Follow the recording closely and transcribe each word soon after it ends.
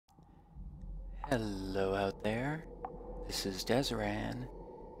Hello out there, this is Dezeran,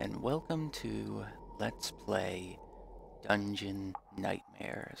 and welcome to Let's Play Dungeon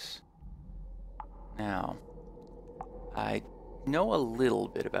Nightmares. Now, I know a little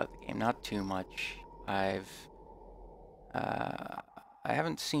bit about the game, not too much. I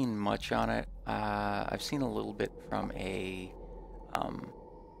haven't seen much on it. I've seen a little bit from a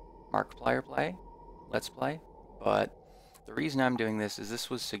Markiplier Let's Play, but the reason I'm doing this is this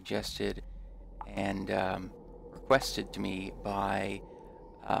was suggested and requested to me by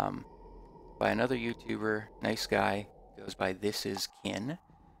another YouTuber, nice guy, goes by This Is Kyn.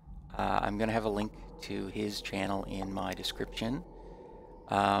 I'm gonna have a link to his channel in my description.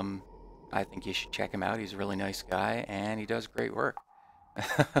 I think you should check him out. He's a really nice guy and he does great work.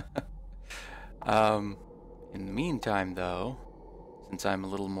 In the meantime, though, since I'm a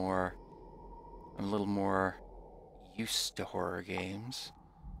little more used to horror games,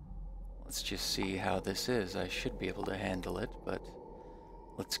 let's just see how this is. I should be able to handle it, but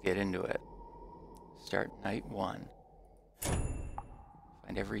let's get into it. Start night 1.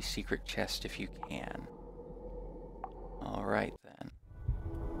 Find every secret chest if you can. Alright then.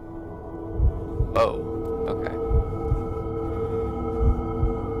 Oh, okay.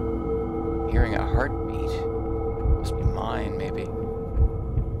 I'm hearing a heartbeat. Must be mine, maybe.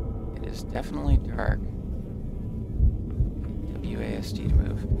 It is definitely dark. WASD to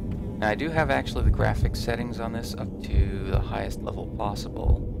move. Now, I do have actually the graphics settings on this up to the highest level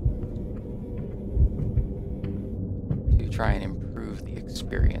possible to try and improve the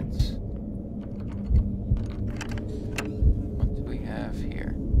experience. What do we have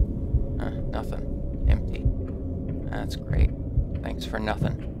here? Nothing. Empty. That's great. Thanks for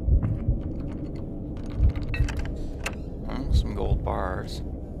nothing. Some gold bars.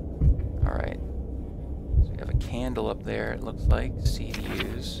 Alright. So we have a candle up there, it looks like.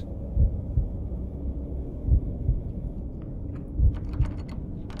 CDUs.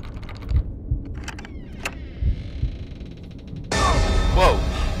 Whoa!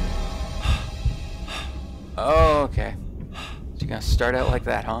 Oh, okay. So you're gonna start out like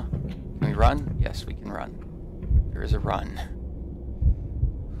that, huh? Can we run? Yes, we can run. There is a run.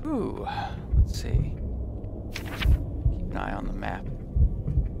 Whew. Let's see. Keep an eye on the map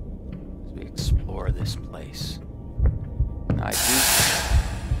as we explore this place. Now I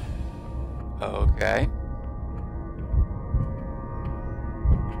do... Okay.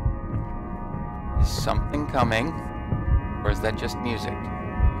 Is something coming? Or is that just music?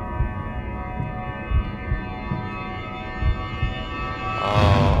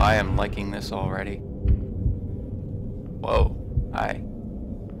 Oh, I am liking this already. Whoa. Hi.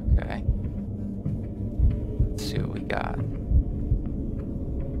 Okay. Let's see what we got.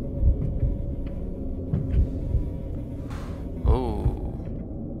 Oh.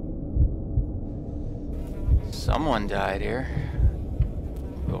 Someone died here.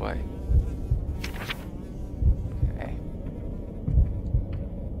 Go away.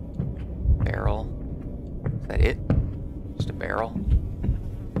 Barrel. Is that it? Just a barrel?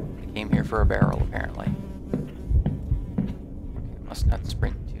 I came here for a barrel, apparently. Okay, must not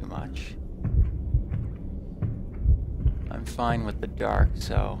sprint too much. I'm fine with the dark,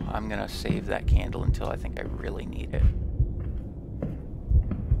 so I'm gonna save that candle until I think I really need it.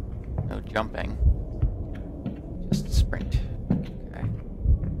 No jumping. Just sprint. Okay.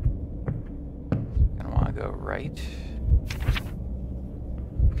 Gonna wanna go right.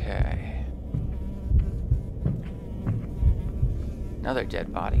 Okay. Another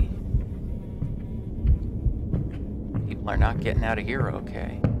dead body. People are not getting out of here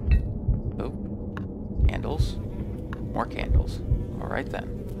okay. Oh. Candles. More candles. Alright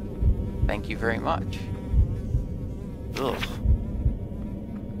then. Thank you very much. Ugh.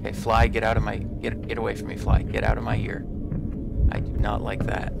 Okay, fly, get out of my... Get away from me, fly. Get out of my ear. I do not like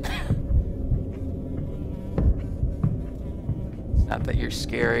that. It's not that you're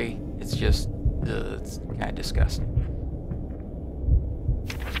scary. It's just... it's kind of disgusting.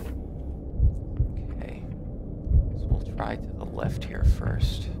 Try to the left here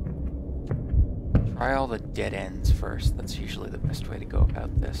first. Try all the dead ends first. That's usually the best way to go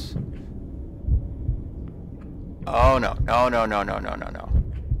about this. Oh no. No, no, no, no, no, no, no.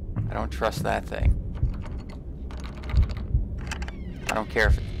 I don't trust that thing. I don't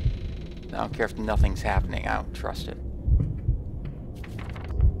care if nothing's happening. I don't trust it.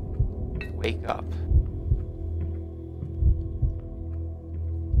 Wake up.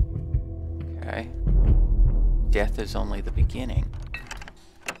 Okay. Death is only the beginning,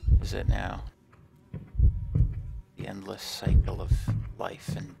 is it now? The endless cycle of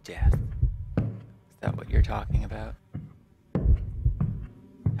life and death. Is that what you're talking about?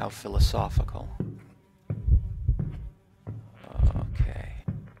 How philosophical.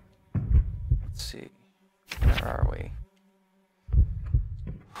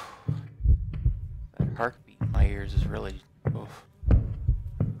 layers is really... Oof.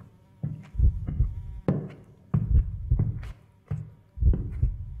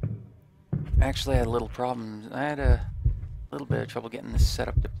 Actually, I had a little problem. I had a little bit of trouble getting this set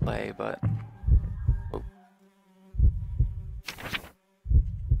up to play, but... Oh.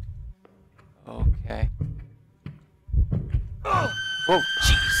 Okay. Oh! Whoa,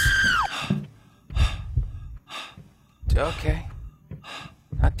 jeez! Okay.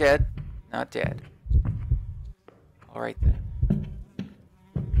 Not dead. Not dead. Alright then.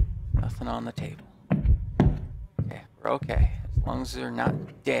 Nothing on the table. Okay, we're okay. As long as they're not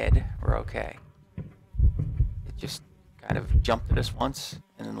dead, we're okay. It just kind of jumped at us once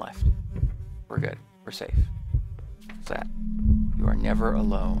and then left. We're good. We're safe. What's that? You are never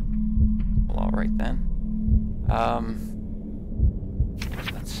alone. Well, alright then.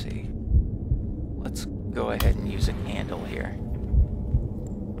 Let's see. Let's go ahead and use a candle here.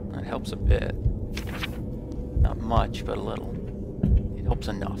 That helps a bit. Not much, but a little. It helps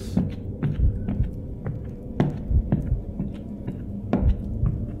enough.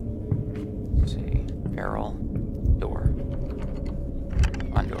 Let's see. Barrel. Door.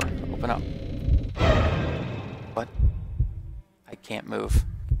 Come on, door. Open up. What? I can't move.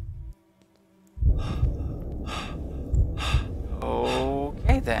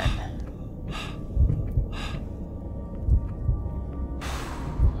 Okay then.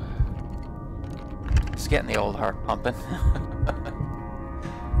 It's getting the old heart pumping.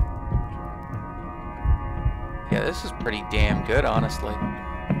 Yeah, this is pretty damn good, honestly.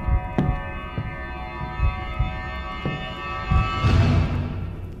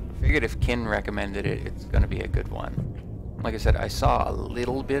 Figured if Kyn recommended it, it's gonna be a good one. Like I said, I saw a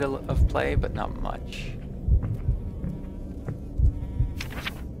little bit of play, but not much.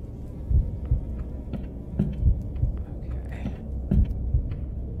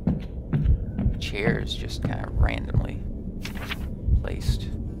 Chairs just kind of randomly placed.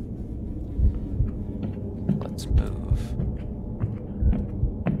 Let's move.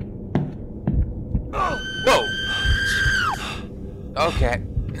 Whoa! Okay.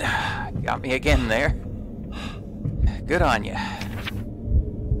 Got me again there. Good on ya.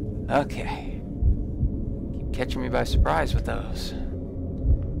 Okay. Keep catching me by surprise with those.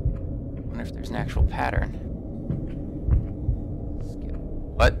 Wonder if there's an actual pattern.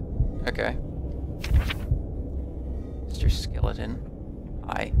 What? Okay. Mr. Skeleton.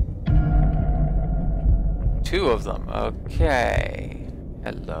 Hi. Two of them. Okay.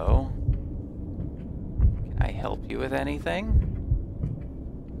 Hello. Can I help you with anything?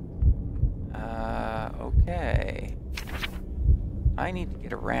 Okay. I need to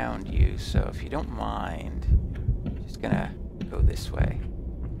get around you, so if you don't mind, I'm just gonna go this way.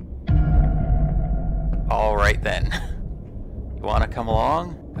 Alright then. You wanna come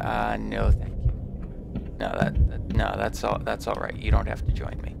along? No thank you. No, that's all right. You don't have to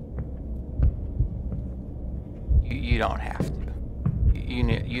join me. You don't have to.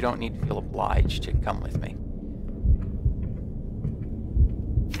 You don't need to feel obliged to come with me.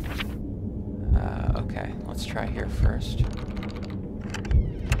 Okay, let's try here first.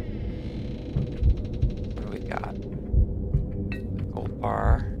 What do we got? Gold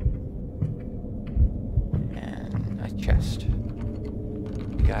bar. And a chest.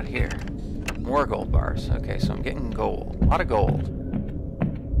 What we got here? More gold bars. Okay, so I'm getting gold. A lot of gold.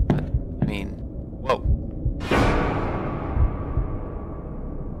 But, I mean, whoa.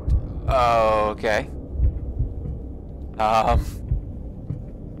 Okay.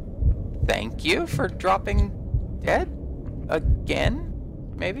 Thank you for dropping dead? Again?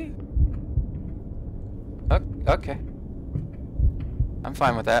 Maybe? Okay. I'm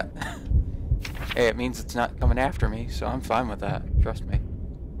fine with that. Hey, it means it's not coming after me, so I'm fine with that. Trust me.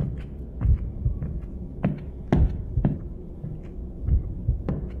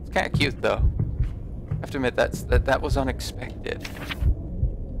 It's kind of cute, though. I have to admit, that was unexpected.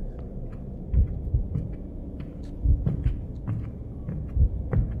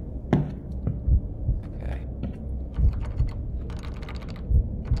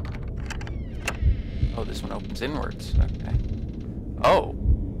 Oh, this one opens inwards. Okay. Oh!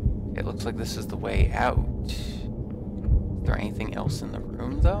 It looks like this is the way out. Is there anything else in the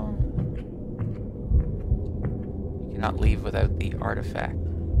room, though? You cannot leave without the artifact.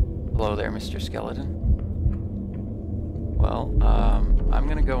 Hello there, Mr. Skeleton. Well, I'm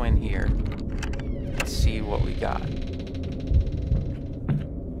gonna go in here. Let's see what we got.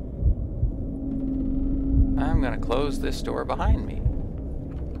 I'm gonna close this door behind me.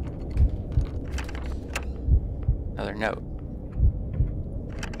 Another note.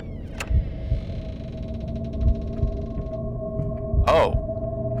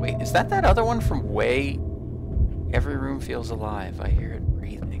 Oh, wait, is that other one from way Every room feels alive. I hear it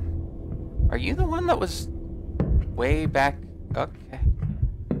breathing. Are you the one that was way back? Okay.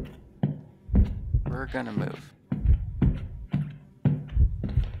 We're gonna move.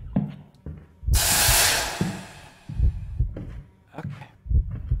 Okay.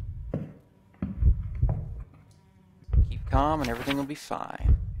 Keep calm and everything will be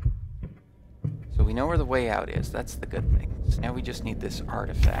fine. So we know where the way out is. That's the good thing. So now we just need this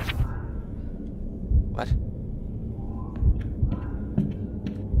artifact. What?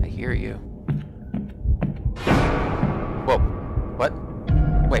 I hear you. Whoa. What?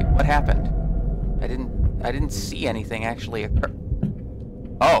 Wait, what happened? I didn't see anything actually occur.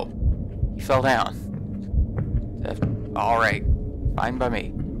 Oh! He fell down. Alright. Fine by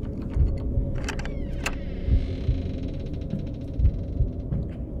me.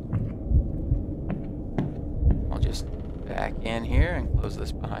 I'll just back in here and close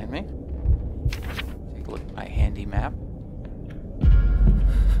this behind me. Take a look at my handy map.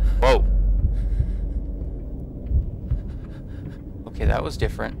 Whoa! Okay, that was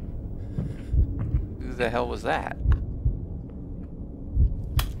different. Who the hell was that?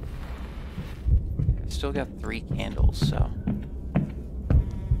 I've still got 3 candles, so...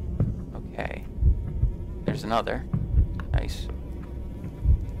 Okay. There's another. Nice.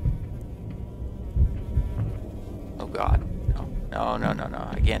 Oh god. No. No.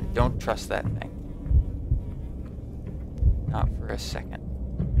 Again, don't trust that thing. Not for a second.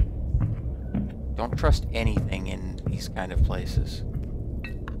 Don't trust anything in these kind of places.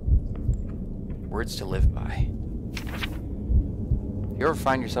 Words to live by. If you ever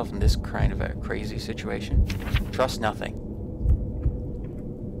find yourself in this kind of a crazy situation, trust nothing.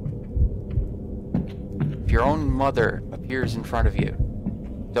 If your own mother appears in front of you,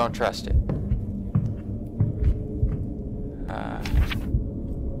 don't trust it.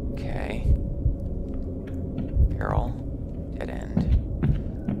 Okay. Barrel. Dead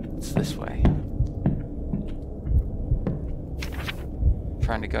end. It's this way.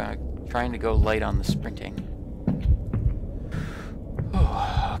 Trying to go light on the sprinting.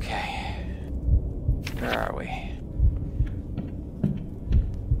 Oh, okay. Where are we?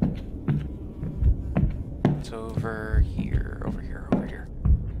 It's over here, over here.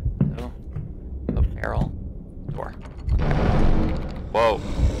 So, the barrel. Door. Whoa.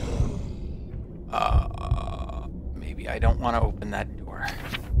 Maybe I don't want to open that door.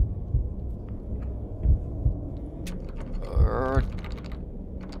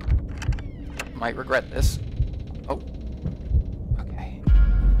 Might regret this. Oh. Okay.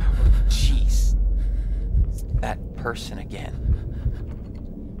 Jeez. It's that person again.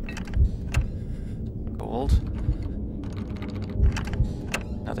 Gold.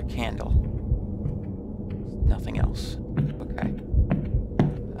 Another candle. Nothing else. Okay.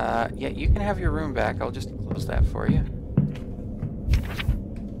 Yeah, you can have your room back. I'll just close that for you.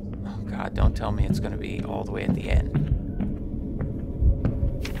 Oh god, don't tell me it's going to be all the way at the end.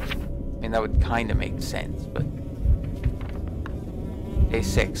 I mean, that would kind of make sense, but... Day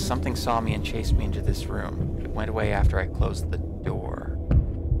 6. Something saw me and chased me into this room. It went away after I closed the door.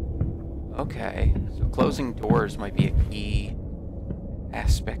 Okay, so closing doors might be a key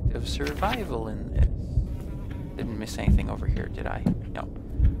aspect of survival in this. Didn't miss anything over here, did I? No.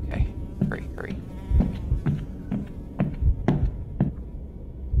 Okay, hurry.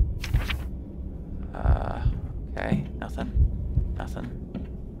 Okay, nothing.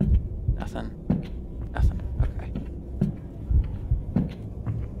 Okay.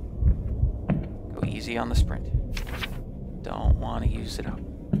 Go easy on the sprint. Don't want to use it up.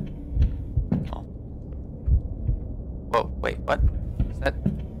 Oh. Whoa, wait, what? Is that?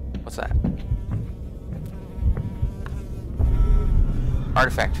 What's that?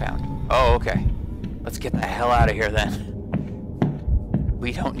 Artifact found. Oh, okay. Let's get the hell out of here then.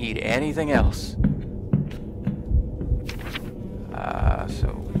 We don't need anything else. So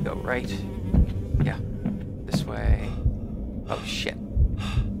we go right. Yeah. This way. Oh, shit.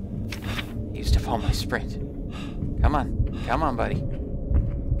 Used up all my sprint. Come on, buddy.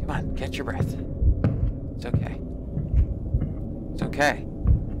 Come on, catch your breath. It's okay. It's okay.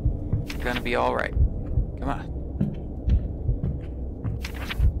 It's gonna be alright. Come on.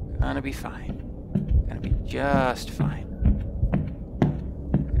 Gonna be fine. Gonna be just fine.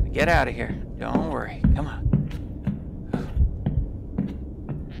 Gonna get out of here. Don't worry. Come on.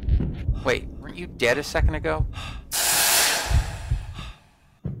 Wait, weren't you dead a second ago?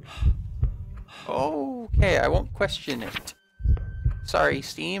 Okay, I won't question it. Sorry,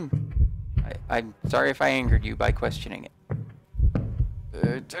 Steam. I'm sorry if I angered you by questioning it.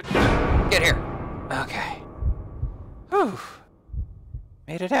 Get here. Okay. Whew.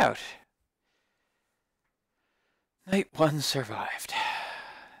 Made it out. Night 1 survived.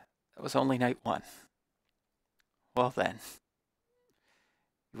 That was only night 1. Well then.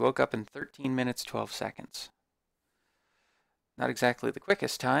 You woke up in 13 minutes 12 seconds. Not exactly the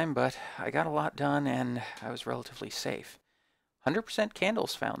quickest time, but I got a lot done and I was relatively safe. 100%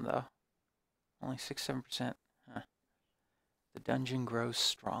 candles found though. Only 6-7%. Huh. The dungeon grows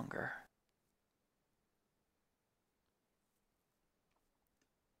stronger.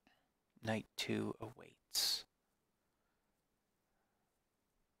 Night 2 awaits.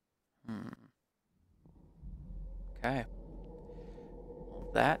 Okay. Well,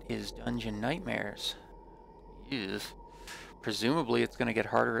 that is Dungeon Nightmares. Yes. Presumably it's going to get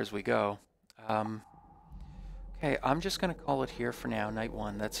harder as we go. Okay, I'm just going to call it here for now, night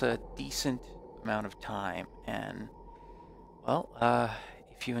 1. That's a decent amount of time. And, well,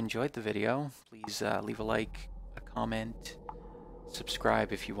 if you enjoyed the video, please leave a like, a comment,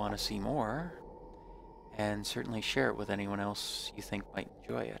 subscribe if you want to see more, and certainly share it with anyone else you think might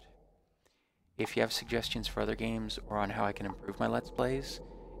enjoy it. If you have suggestions for other games or on how I can improve my Let's Plays,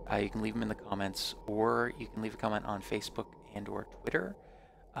 you can leave them in the comments, or you can leave a comment on Facebook and or Twitter.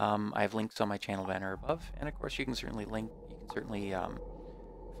 I have links on my channel banner above, and of course you can certainly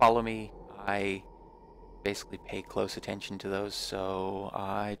follow me. I basically pay close attention to those, so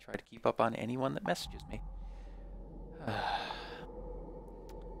I try to keep up on anyone that messages me.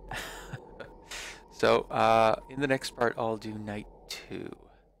 So, in the next part I'll do night 2.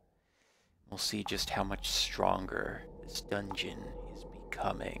 We'll see just how much stronger this dungeon is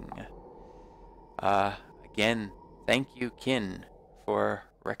becoming. Again, thank you, Kyn, for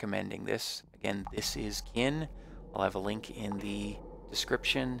recommending this. Again, This Is Kyn. I'll have a link in the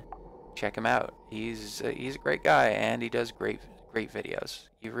description. Check him out. He's a great guy, and he does great videos.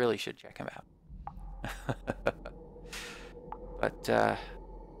 You really should check him out. But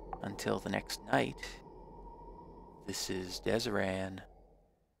until the next night, this is Deseran.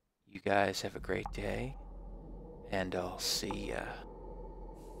 You guys have a great day, and I'll see ya.